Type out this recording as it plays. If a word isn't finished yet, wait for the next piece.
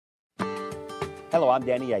Hello, I'm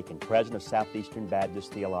Danny Aiken, president of Southeastern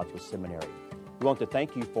Baptist Theological Seminary. We want to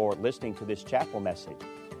thank you for listening to this chapel message.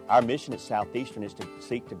 Our mission at Southeastern is to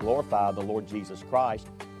seek to glorify the Lord Jesus Christ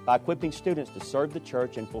by equipping students to serve the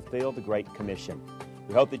church and fulfill the Great Commission.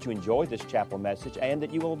 We hope that you enjoy this chapel message and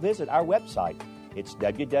that you will visit our website. It's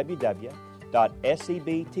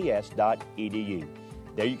www.sebts.edu.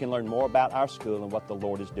 There you can learn more about our school and what the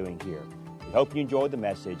Lord is doing here. We hope you enjoy the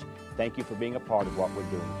message. Thank you for being a part of what we're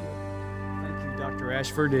doing here. Thank you, Dr.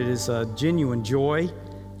 Ashford. It is a genuine joy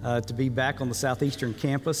to be back on the Southeastern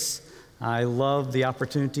campus. I love the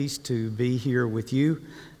opportunities to be here with you.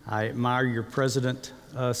 I admire your president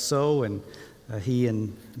and he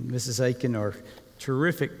and Mrs. Aiken are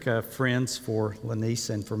terrific friends for Lanice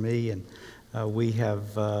and for me, and we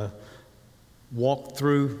have walked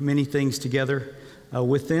through many things together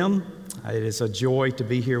with them. It is a joy to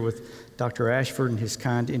be here with Dr. Ashford, and his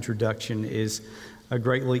kind introduction is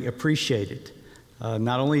greatly appreciated.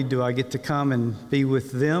 Not only do I get to come and be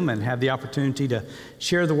with them and have the opportunity to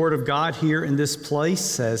share the Word of God here in this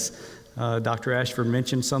place, as Dr. Ashford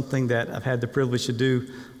mentioned, something that I've had the privilege to do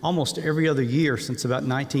almost every other year since about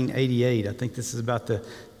 1988. I think this is about the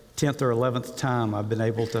 10th or 11th time I've been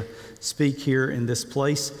able to speak here in this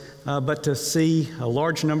place. But to see a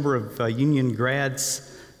large number of Union grads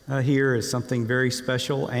here is something very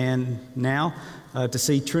special. And now to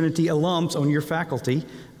see Trinity alums on your faculty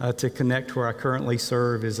to connect where I currently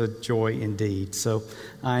serve is a joy indeed. So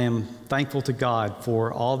I am thankful to God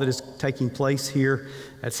for all that is taking place here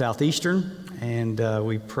at Southeastern, and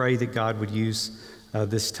we pray that God would use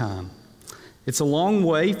this time. It's a long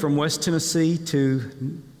way from West Tennessee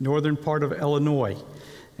to northern part of Illinois.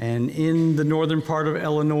 And in the northern part of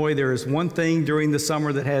Illinois, there is one thing during the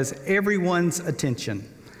summer that has everyone's attention.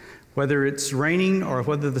 Whether it's raining or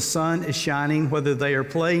whether the sun is shining, whether they are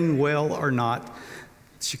playing well or not,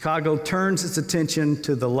 Chicago turns its attention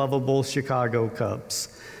to the lovable Chicago Cubs.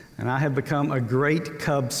 And I have become a great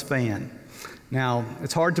Cubs fan. Now,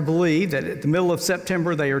 it's hard to believe that at the middle of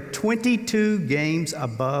September, they are 22 games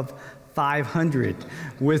above 500,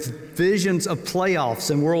 with visions of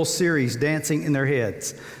playoffs and World Series dancing in their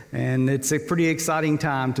heads. And it's a pretty exciting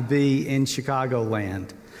time to be in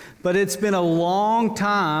Chicagoland. But it's been a long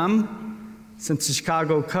time since the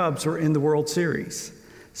Chicago Cubs were in the World Series.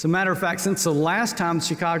 As a matter of fact, since the last time the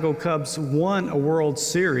Chicago Cubs won a World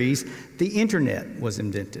Series, the internet was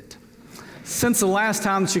invented. Since the last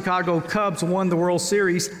time the Chicago Cubs won the World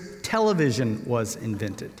Series, television was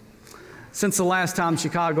invented. Since the last time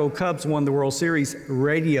Chicago Cubs won the World Series,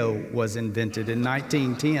 radio was invented in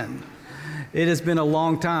 1910. It has been a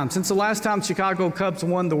long time. Since the last time Chicago Cubs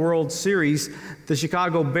won the World Series, the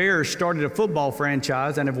Chicago Bears started a football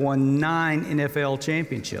franchise and have won 9 NFL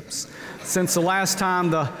championships. Since the last time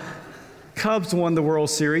the Cubs won the World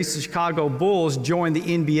Series, the Chicago Bulls joined the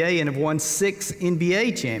NBA and have won 6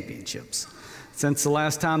 NBA championships. Since the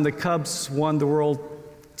last time the Cubs won the World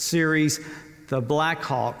Series, the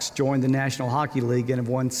Blackhawks joined the National Hockey League and have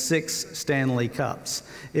won 6 Stanley Cups.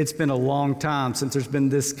 It's been a long time since there's been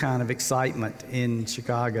this kind of excitement in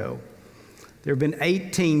Chicago. There have been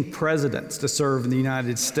 18 presidents to serve in the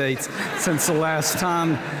United States since the last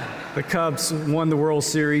time the Cubs won the World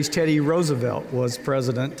Series. Teddy Roosevelt was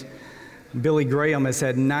president. Billy Graham has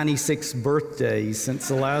had 96 birthdays since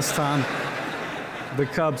the last time the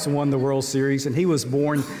Cubs won the World Series, and he was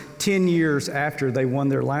born 10 years after they won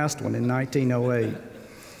their last one in 1908.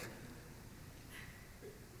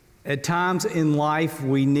 At times in life,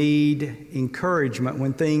 we need encouragement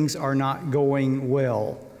when things are not going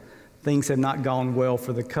well. Things have not gone well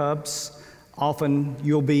for the Cubs. Often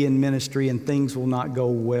you'll be in ministry and things will not go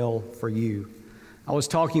well for you. I was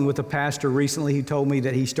talking with a pastor recently who told me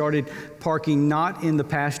that he started parking not in the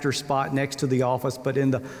pastor spot next to the office, but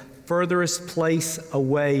in the furthest place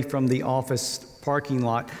away from the office parking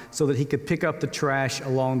lot so that he could pick up the trash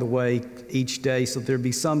along the way each day so there'd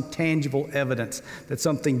be some tangible evidence that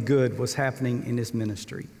something good was happening in his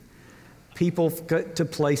ministry. People get to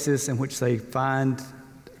places in which they find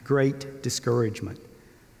great discouragement.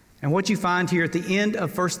 And what you find here at the end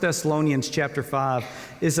of 1 Thessalonians chapter 5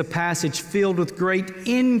 is a passage filled with great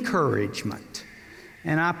encouragement.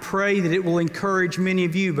 And I pray that it will encourage many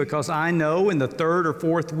of you, because I know in the 3rd or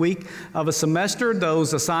 4th week of a semester,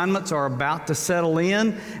 those assignments are about to settle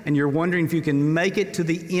in, and you're wondering if you can make it to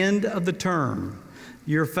the end of the term.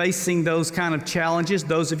 You're facing those kind of challenges,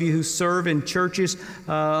 those of you who serve in churches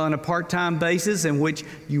on a part-time basis, in which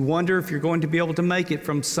you wonder if you're going to be able to make it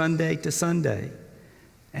from Sunday to Sunday.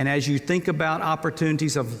 And as you think about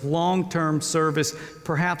opportunities of long-term service,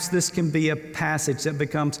 perhaps this can be a passage that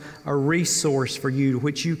becomes a resource for you to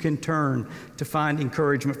which you can turn to find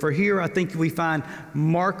encouragement. For here, I think we find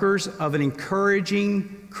markers of an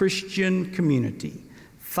encouraging Christian community.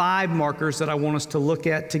 5 markers that I want us to look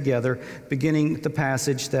at together, beginning with the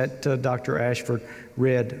passage that Dr. Ashford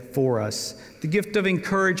read for us. The gift of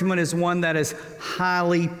encouragement is one that is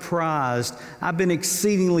highly prized. I've been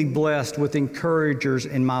exceedingly blessed with encouragers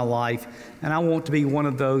in my life, and I want to be one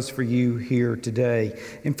of those for you here today.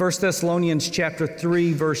 In 1 Thessalonians chapter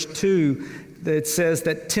 3, verse 2, it says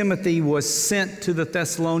that Timothy was sent to the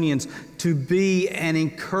Thessalonians to be an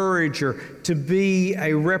encourager, to be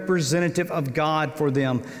a representative of God for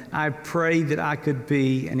them. I pray that I could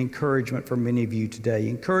be an encouragement for many of you today.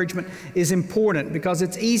 Encouragement is important because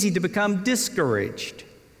it's easy to become discouraged.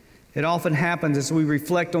 It often happens as we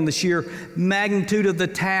reflect on the sheer magnitude of the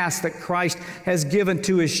task that Christ has given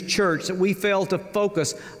to His church, that we fail to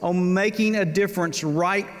focus on making a difference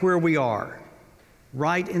right where we are,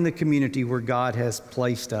 right in the community where God has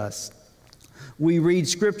placed us. We read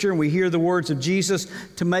Scripture and we hear the words of Jesus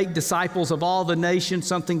to make disciples of all the nations,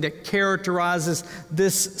 something that characterizes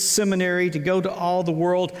this seminary, to go to all the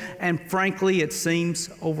world, and frankly, it seems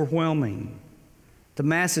overwhelming. The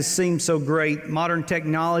masses seem so great. Modern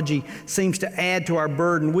technology seems to add to our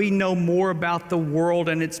burden. We know more about the world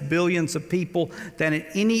and its billions of people than at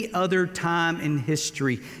any other time in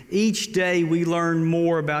history. Each day we learn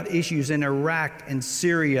more about issues in Iraq and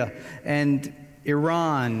Syria and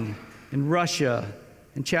Iran and Russia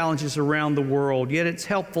and challenges around the world. Yet it's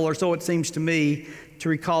helpful, or so it seems to me, to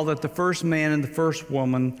recall that the first man and the first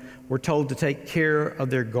woman were told to take care of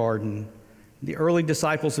their garden. The early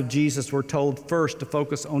disciples of Jesus were told first to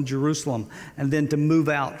focus on Jerusalem and then to move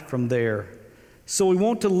out from there. So we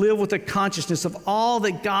want to live with a consciousness of all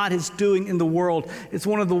that God is doing in the world. It's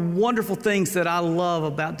one of the wonderful things that I love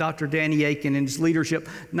about Dr. Danny Akin and his leadership,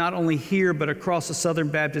 not only here but across the Southern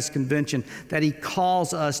Baptist Convention, that he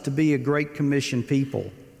calls us to be a Great Commission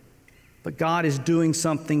people. But God is doing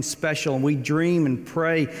something special, and we dream and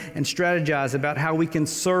pray and strategize about how we can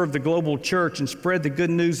serve the global church and spread the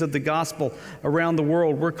good news of the gospel around the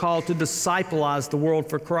world. We're called to discipleize the world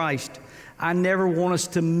for Christ. I never want us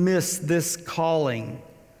to miss this calling.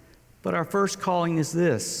 But our first calling is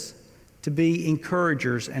this: to be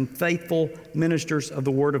encouragers and faithful ministers of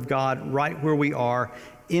the Word of God right where we are,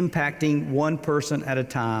 impacting one person at a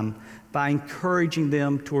time by encouraging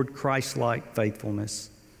them toward Christ-like faithfulness.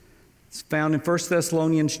 It's found in 1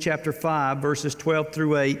 Thessalonians chapter 5, verses 12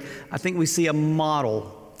 through 8. I think we see a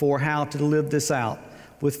model for how to live this out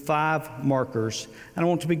with 5 markers. And I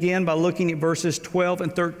want to begin by looking at verses 12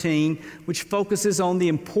 and 13, which focuses on the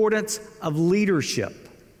importance of leadership.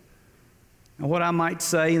 Now, what I might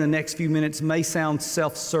say in the next few minutes may sound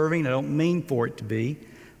self-serving. I don't mean for it to be.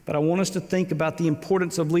 But I want us to think about the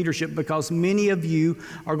importance of leadership, because many of you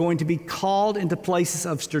are going to be called into places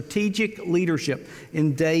of strategic leadership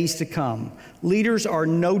in days to come. Leaders are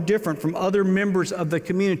no different from other members of the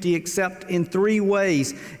community except in 3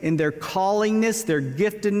 ways: in their callingness, their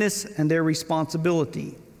giftedness, and their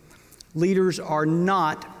responsibility. Leaders are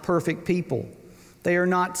not perfect people. They are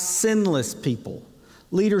not sinless people.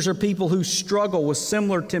 Leaders are people who struggle with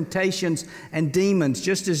similar temptations and demons,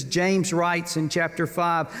 just as James writes in chapter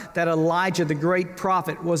 5 that Elijah, the great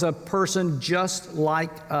prophet, was a person just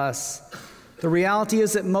like us. The reality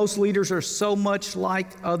is that most leaders are so much like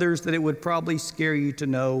others that it would probably scare you to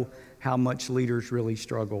know how much leaders really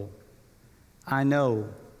struggle. I know,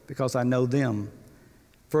 because I know them.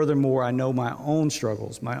 Furthermore, I know my own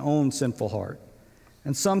struggles, my own sinful heart.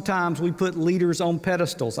 And sometimes we put leaders on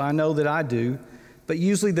pedestals. I know that I do. But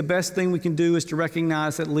usually the best thing we can do is to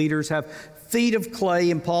recognize that leaders have feet of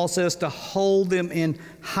clay, and Paul says to hold them in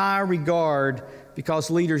high regard, because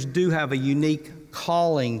leaders do have a unique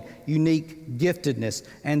calling, unique giftedness,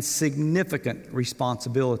 and significant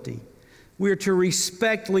responsibility. We are to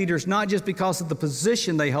respect leaders not just because of the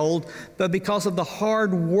position they hold, but because of the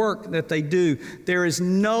hard work that they do. There is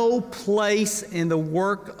no place in the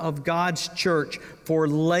work of God's church for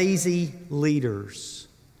lazy leaders.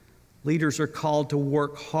 Leaders are called to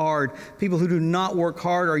work hard. People who do not work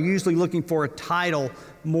hard are usually looking for a title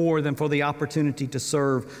more than for the opportunity to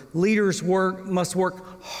serve. Leaders must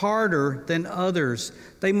work harder than others.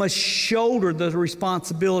 They must shoulder the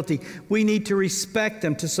responsibility. We need to respect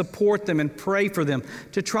them, to support them, and pray for them,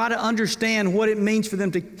 to try to understand what it means for them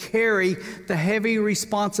to carry the heavy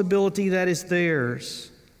responsibility that is theirs.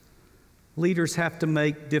 Leaders have to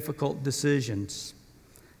make difficult decisions.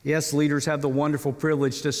 Yes, leaders have the wonderful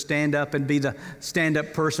privilege to stand up and be the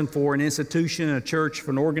stand-up person for an institution, a church, for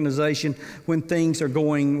an organization when things are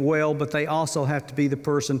going well, but they also have to be the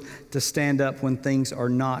person to stand up when things are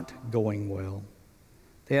not going well.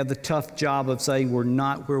 They have the tough job of saying we're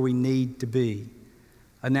not where we need to be.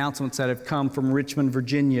 Announcements that have come from Richmond,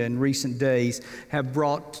 Virginia in recent days have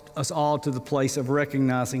brought us all to the place of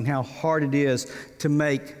recognizing how hard it is to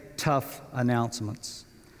make tough announcements.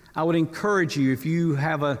 I would encourage you, if you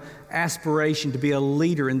have an aspiration to be a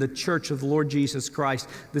leader in the Church of the Lord Jesus Christ,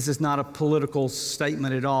 this is not a political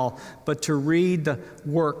statement at all, but to read the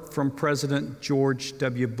work from President George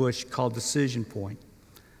W. Bush called Decision Point.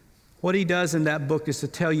 What he does in that book is to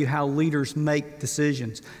tell you how leaders make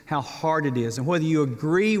decisions, how hard it is, and whether you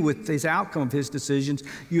agree with his outcome of his decisions,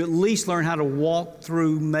 you at least learn how to walk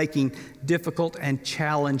through making difficult and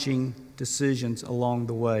challenging decisions along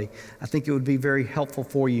the way. I think it would be very helpful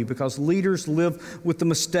for you because leaders live with the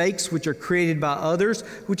mistakes which are created by others,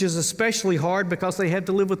 which is especially hard because they have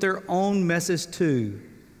to live with their own messes too.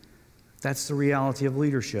 That's the reality of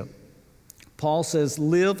leadership. Paul says,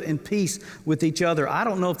 live in peace with each other. I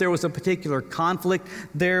don't know if there was a particular conflict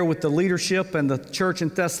there with the leadership and the church in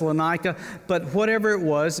Thessalonica, but whatever it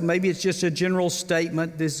was, maybe it's just a general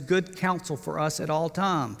statement, this good counsel for us at all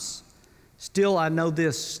times. Still, I know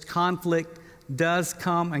this, conflict does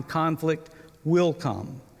come and conflict will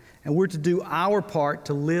come. And we're to do our part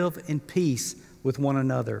to live in peace with one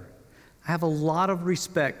another. I have a lot of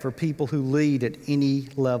respect for people who lead at any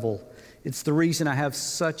level. It's the reason I have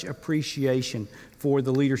such appreciation for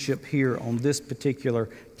the leadership here on this particular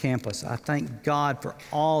campus. I thank God for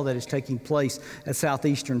all that is taking place at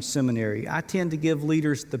Southeastern Seminary. I tend to give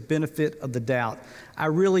leaders the benefit of the doubt. I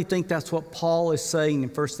really think that's what Paul is saying in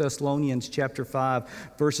 1 Thessalonians chapter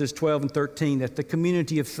 5, verses 12 and 13, that the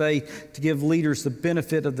community of faith to give leaders the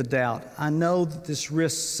benefit of the doubt. I know that this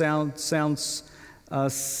risk sounds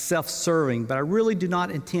self-serving, but I really do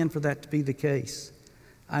not intend for that to be the case.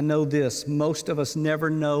 I know this, most of us never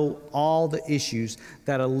know all the issues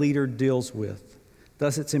that a leader deals with.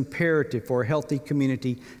 Thus, it's imperative for a healthy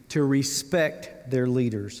community to respect their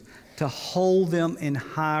leaders, to hold them in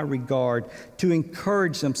high regard, to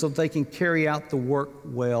encourage them so they can carry out the work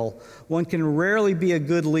well. One can rarely be a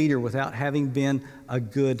good leader without having been a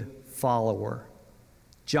good follower.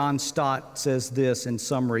 John Stott says this in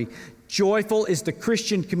summary, joyful is the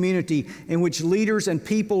Christian community in which leaders and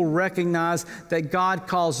people recognize that God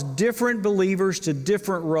calls different believers to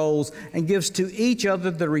different roles and gives to each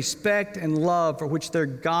other the respect and love for which their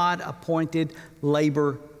God-appointed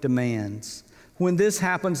labor demands. When this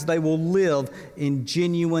happens, they will live in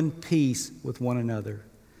genuine peace with one another.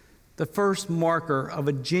 The first marker of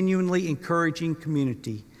a genuinely encouraging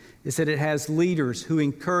community is that it has leaders who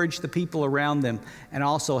encourage the people around them and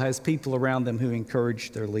also has people around them who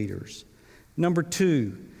encourage their leaders. Number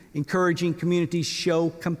 2, encouraging communities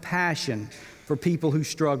show compassion for people who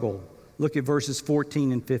struggle. Look at verses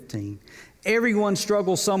 14 and 15. Everyone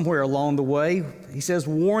struggles somewhere along the way. He says,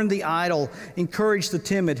 warn the idle, encourage the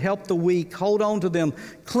timid, help the weak, hold on to them,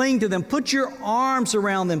 cling to them, put your arms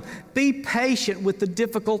around them, be patient with the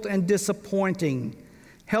difficult and disappointing.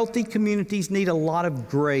 Healthy communities need a lot of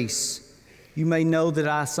grace. You may know that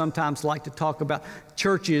I sometimes like to talk about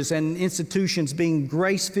churches and institutions being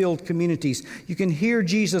grace-filled communities. You can hear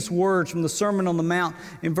Jesus' words from the Sermon on the Mount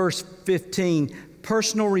in verse 15.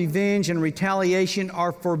 Personal revenge and retaliation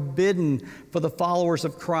are forbidden for the followers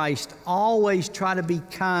of Christ. Always try to be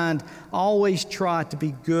kind. Always try to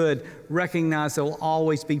be good. Recognize there will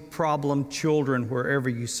always be problem children wherever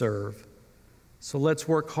you serve. So let's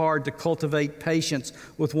work hard to cultivate patience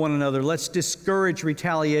with one another. Let's discourage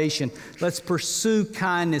retaliation. Let's pursue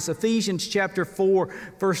kindness. Ephesians chapter 4,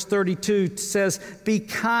 verse 32 says, be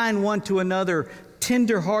kind one to another,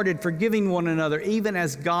 tender-hearted, forgiving one another, even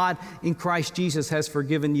as God in Christ Jesus has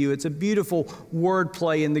forgiven you. It's a beautiful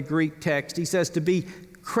wordplay in the Greek text. He says to be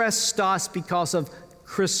Christos because of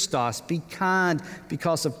Christos. Be kind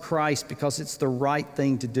because of Christ, because it's the right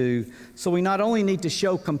thing to do. So we not only need to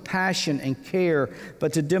show compassion and care,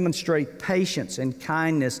 but to demonstrate patience and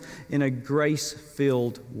kindness in a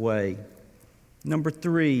grace-filled way. Number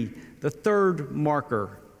 3, the third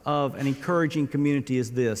marker of an encouraging community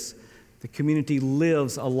is this. The community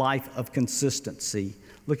lives a life of consistency.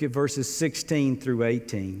 Look at verses 16 through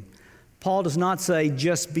 18. Paul does not say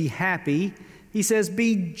just be happy. He says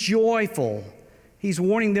be joyful. He's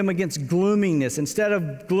warning them against gloominess. Instead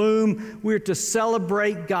of gloom, we're to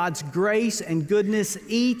celebrate God's grace and goodness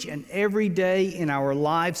each and every day in our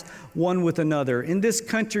lives, one with another. In this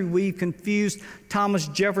country, we've confused Thomas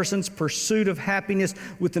Jefferson's pursuit of happiness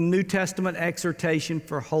with the New Testament exhortation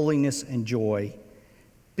for holiness and joy.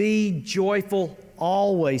 Be joyful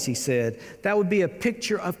always, he said. That would be a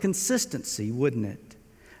picture of consistency, wouldn't it?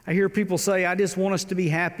 I hear people say, I just want us to be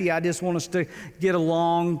happy. I just want us to get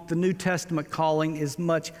along. The New Testament calling is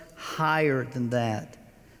much higher than that.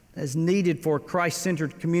 As needed for a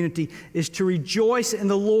Christ-centered community is to rejoice in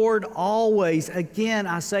the Lord always. Again,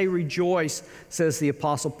 I say rejoice, says the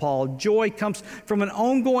Apostle Paul. Joy comes from an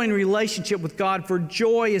ongoing relationship with God, for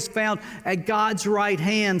joy is found at God's right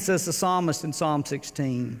hand, says the psalmist in Psalm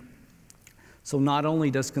 16. So not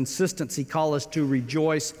only does consistency call us to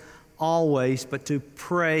rejoice always, but to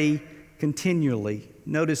pray continually.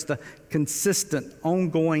 Notice the consistent,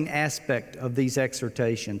 ongoing aspect of these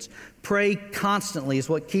exhortations. Pray constantly is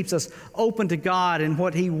what keeps us open to God and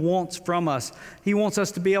what He wants from us. He wants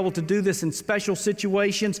us to be able to do this in special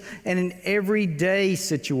situations and in everyday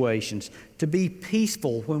situations, to be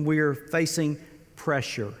peaceful when we are facing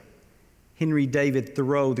pressure. Henry David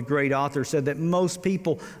Thoreau, the great author, said that most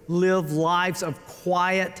people live lives of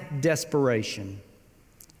quiet desperation.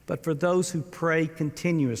 But for those who pray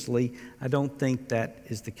continuously, I don't think that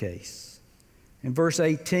is the case. In verse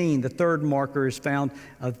 18, the third marker is found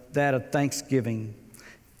of that of thanksgiving.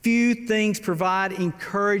 Few things provide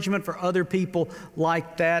encouragement for other people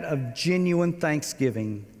like that of genuine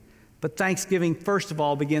thanksgiving. But thanksgiving, first of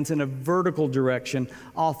all, begins in a vertical direction,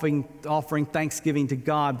 offering thanksgiving to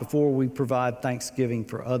God before we provide thanksgiving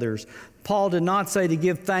for others. Paul did not say to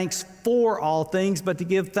give thanks for all things, but to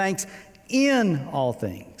give thanks in all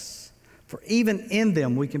things. For even in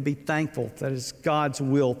them we can be thankful. That is God's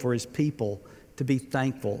will for His people to be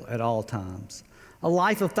thankful at all times. A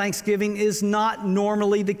life of thanksgiving is not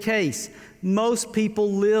normally the case. Most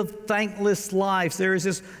people live thankless lives. There is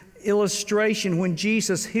this illustration when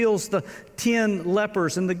Jesus heals the 10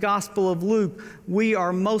 lepers in the Gospel of Luke. We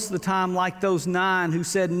are most of the time like those 9 who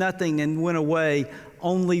said nothing and went away.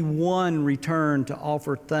 Only one returned to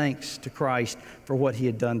offer thanks to Christ for what He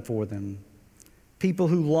had done for them. People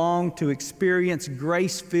who long to experience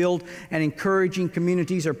grace-filled and encouraging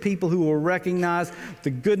communities are people who will recognize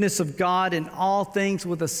the goodness of God in all things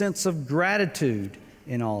with a sense of gratitude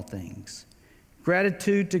in all things.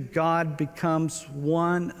 Gratitude to God becomes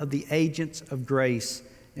one of the agents of grace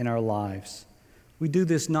in our lives. We do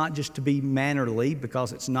this not just to be mannerly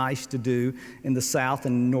because it's nice to do in the South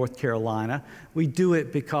and North Carolina. We do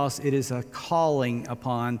it because it is a calling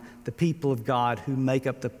upon the people of God who make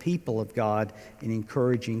up the people of God in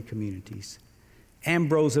encouraging communities.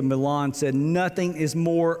 Ambrose of Milan said, "Nothing is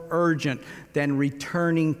more urgent than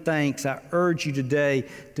returning thanks." I urge you today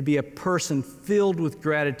to be a person filled with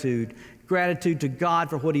gratitude. Gratitude to God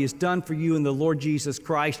for what He has done for you in the Lord Jesus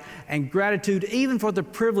Christ, and gratitude even for the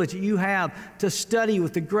privilege that you have to study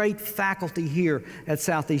with the great faculty here at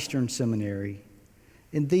Southeastern Seminary.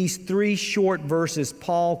 In these 3 short verses,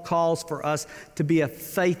 Paul calls for us to be a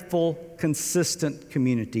faithful, consistent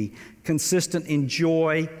community, consistent in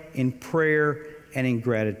joy, in prayer, and in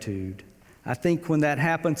gratitude. I think when that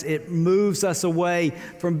happens, it moves us away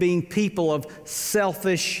from being people of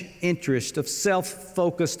selfish interest, of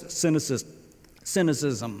self-focused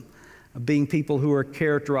cynicism, of being people who are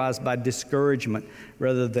characterized by discouragement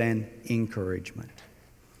rather than encouragement.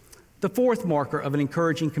 The fourth marker of an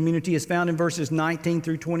encouraging community is found in verses 19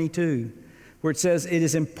 through 22, where it says it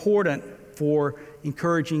is important for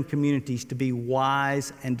encouraging communities to be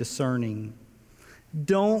wise and discerning.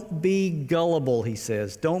 Don't be gullible, he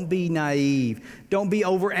says. Don't be naive. Don't be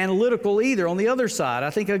over-analytical either. On the other side, I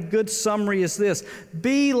think a good summary is this.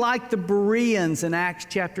 Be like the Bereans in Acts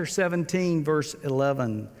chapter 17, verse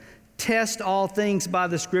 11. Test all things by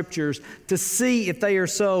the Scriptures to see if they are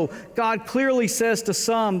so. God clearly says to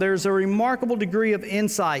some, there's a remarkable degree of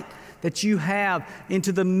insight that you have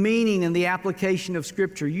into the meaning and the application of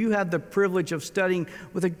Scripture. You have the privilege of studying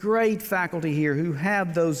with a great faculty here who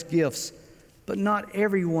have those gifts. But not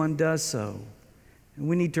everyone does so. And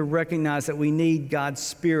we need to recognize that we need God's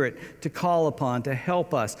Spirit to call upon, to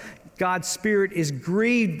help us. God's Spirit is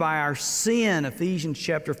grieved by our sin, Ephesians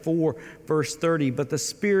chapter 4, verse 30. But the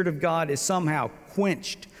Spirit of God is somehow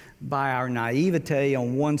quenched by our naivete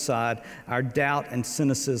on one side, our doubt and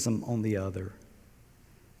cynicism on the other.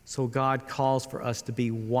 So God calls for us to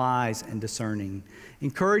be wise and discerning.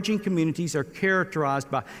 Encouraging communities are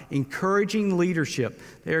characterized by encouraging leadership.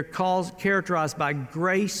 They are characterized by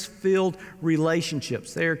grace-filled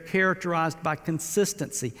relationships. They are characterized by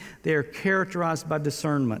consistency. They are characterized by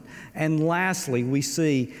discernment. And lastly, we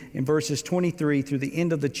see in verses 23 through the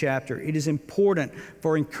end of the chapter, it is important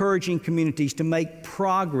for encouraging communities to make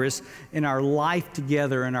progress in our life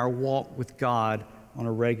together and our walk with God on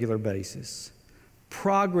a regular basis.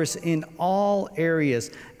 Progress in all areas,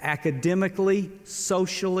 academically,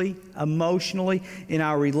 socially, emotionally, in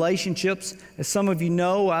our relationships. As some of you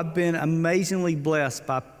know, I've been amazingly blessed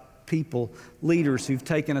by people, leaders who've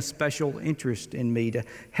taken a special interest in me to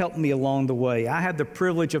help me along the way. I had the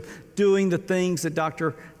privilege of doing the things that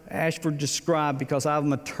Dr. Ashford described because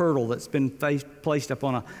I'm a turtle that's been placed up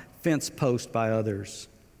on a fence post by others.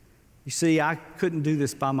 You see, I couldn't do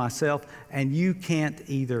this by myself, and you can't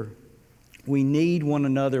either. We need one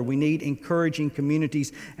another. We need encouraging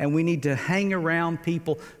communities, and we need to hang around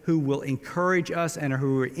people who will encourage us and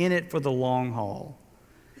who are in it for the long haul.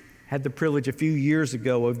 Had the privilege a few years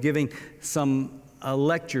ago of giving some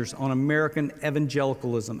lectures on American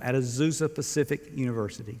evangelicalism at Azusa Pacific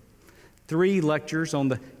University. 3 lectures on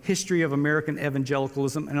the history of American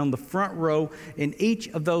evangelicalism, and on the front row in each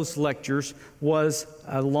of those lectures was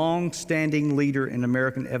a long-standing leader in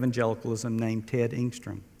American evangelicalism named Ted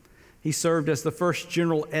Engstrom. He served as the first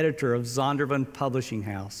general editor of Zondervan Publishing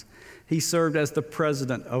House. He served as the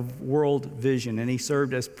president of World Vision, and he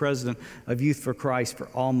served as president of Youth for Christ for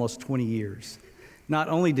almost 20 years. Not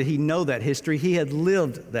only did he know that history, he had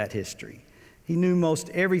lived that history. He knew most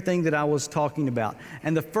everything that I was talking about.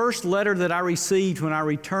 And the first letter that I received when I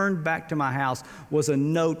returned back to my house was a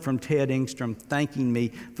note from Ted Engstrom thanking me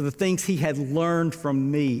for the things he had learned from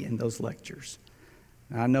me in those lectures.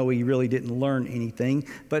 I know he really didn't learn anything,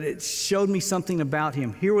 but it showed me something about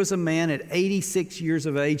him. Here was a man at 86 years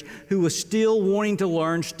of age who was still wanting to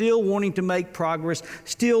learn, still wanting to make progress,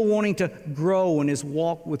 still wanting to grow in his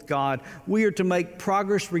walk with God. We are to make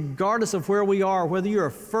progress regardless of where we are, whether you're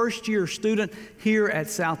a first-year student here at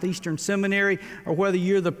Southeastern Seminary or whether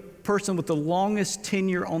you're the person with the longest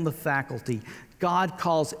tenure on the faculty. God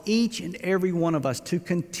calls each and every one of us to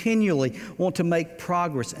continually want to make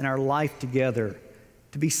progress in our life together,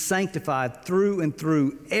 to be sanctified through and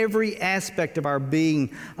through every aspect of our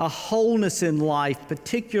being, a wholeness in life,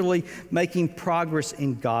 particularly making progress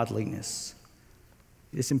in godliness.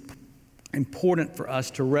 It's important for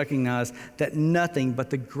us to recognize that nothing but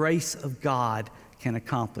the grace of God can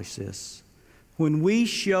accomplish this. When we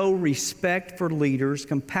show respect for leaders,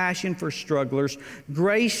 compassion for strugglers,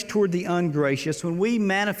 grace toward the ungracious, when we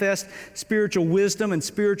manifest spiritual wisdom and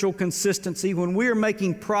spiritual consistency, when we are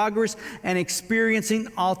making progress and experiencing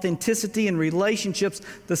authenticity in relationships,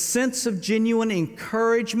 the sense of genuine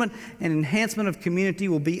encouragement and enhancement of community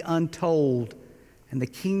will be untold. And the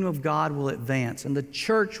kingdom of God will advance, and the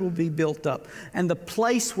church will be built up, and the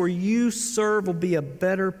place where you serve will be a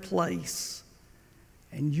better place.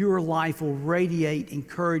 And your life will radiate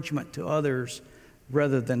encouragement to others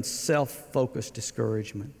rather than self-focused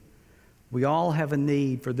discouragement. We all have a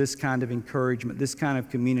need for this kind of encouragement, this kind of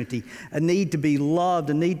community, a need to be loved,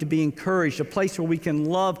 a need to be encouraged, a place where we can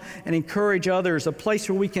love and encourage others, a place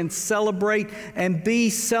where we can celebrate and be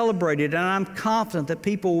celebrated. And I'm confident that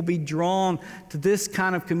people will be drawn to this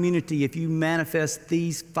kind of community if you manifest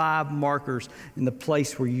these 5 markers in the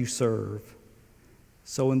place where you serve.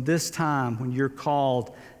 So in this time when you're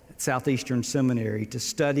called at Southeastern Seminary to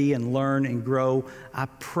study and learn and grow, I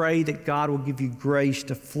pray that God will give you grace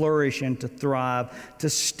to flourish and to thrive, to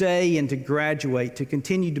stay and to graduate, to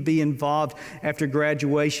continue to be involved after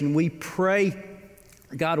graduation. We pray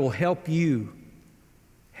God will help you,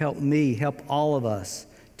 help me, help all of us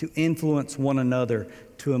to influence one another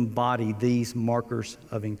to embody these markers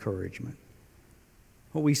of encouragement.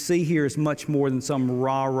 What we see here is much more than some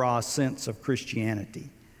rah-rah sense of Christianity,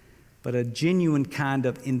 but a genuine kind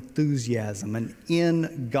of enthusiasm, an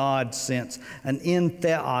in God sense, an in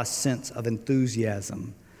theos sense of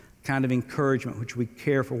enthusiasm, kind of encouragement which we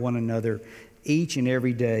care for one another each and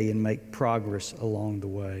every day and make progress along the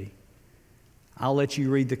way. I'll let you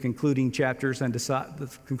read the concluding chapters and decide the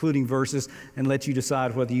concluding verses and let you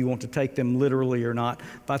decide whether you want to take them literally or not.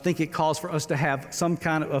 But I think it calls for us to have some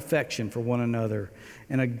kind of affection for one another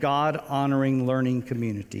in a God-honoring learning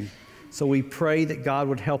community. So we pray that God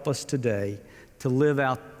would help us today to live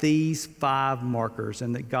out these 5 markers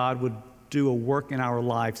and that God would do a work in our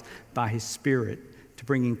lives by His Spirit to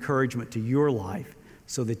bring encouragement to your life,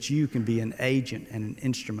 so that you can be an agent and an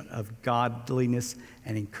instrument of godliness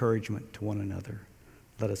and encouragement to one another.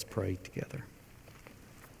 Let us pray together.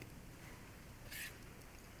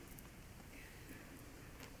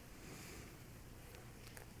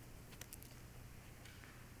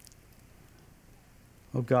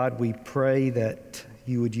 Oh God, we pray that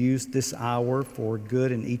you would use this hour for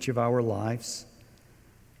good in each of our lives,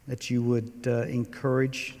 that you would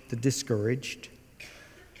encourage the discouraged,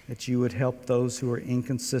 that you would help those who are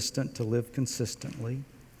inconsistent to live consistently,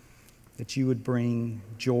 that you would bring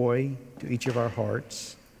joy to each of our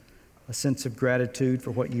hearts, a sense of gratitude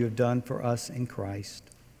for what you have done for us in Christ.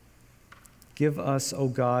 Give us, O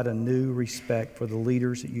God, a new respect for the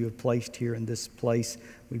leaders that you have placed here in this place.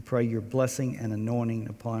 We pray your blessing and anointing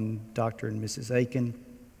upon Dr. and Mrs. Aiken,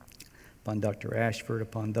 upon Dr. Ashford,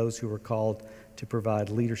 upon those who are called to provide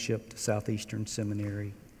leadership to Southeastern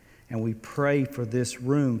Seminary. And we pray for this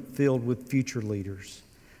room filled with future leaders,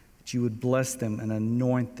 that you would bless them and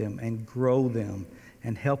anoint them and grow them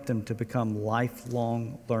and help them to become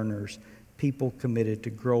lifelong learners, people committed to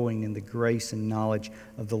growing in the grace and knowledge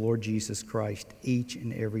of the Lord Jesus Christ each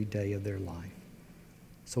and every day of their life.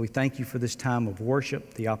 So we thank you for this time of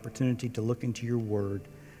worship, the opportunity to look into your word.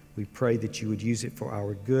 We pray that you would use it for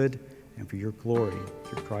our good and for your glory.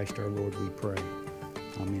 Through Christ our Lord we pray.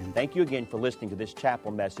 Amen. Thank you again for listening to this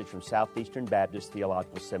chapel message from Southeastern Baptist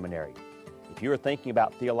Theological Seminary. If you are thinking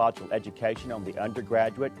about theological education on the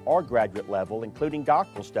undergraduate or graduate level, including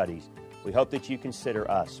doctoral studies, we hope that you consider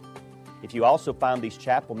us. If you also find these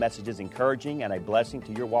chapel messages encouraging and a blessing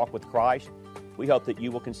to your walk with Christ, we hope that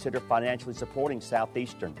you will consider financially supporting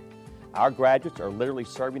Southeastern. Our graduates are literally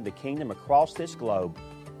serving the kingdom across this globe,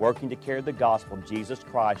 working to carry the gospel of Jesus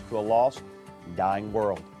Christ to a lost and dying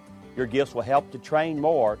world. Your gifts will help to train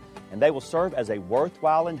more, and they will serve as a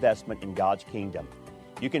worthwhile investment in God's kingdom.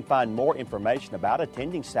 You can find more information about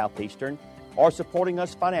attending Southeastern or supporting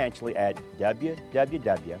us financially at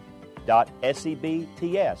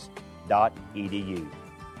www.sebts.edu.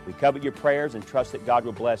 We covet your prayers and trust that God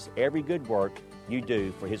will bless every good work you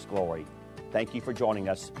do for His glory. Thank you for joining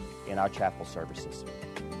us in our chapel services.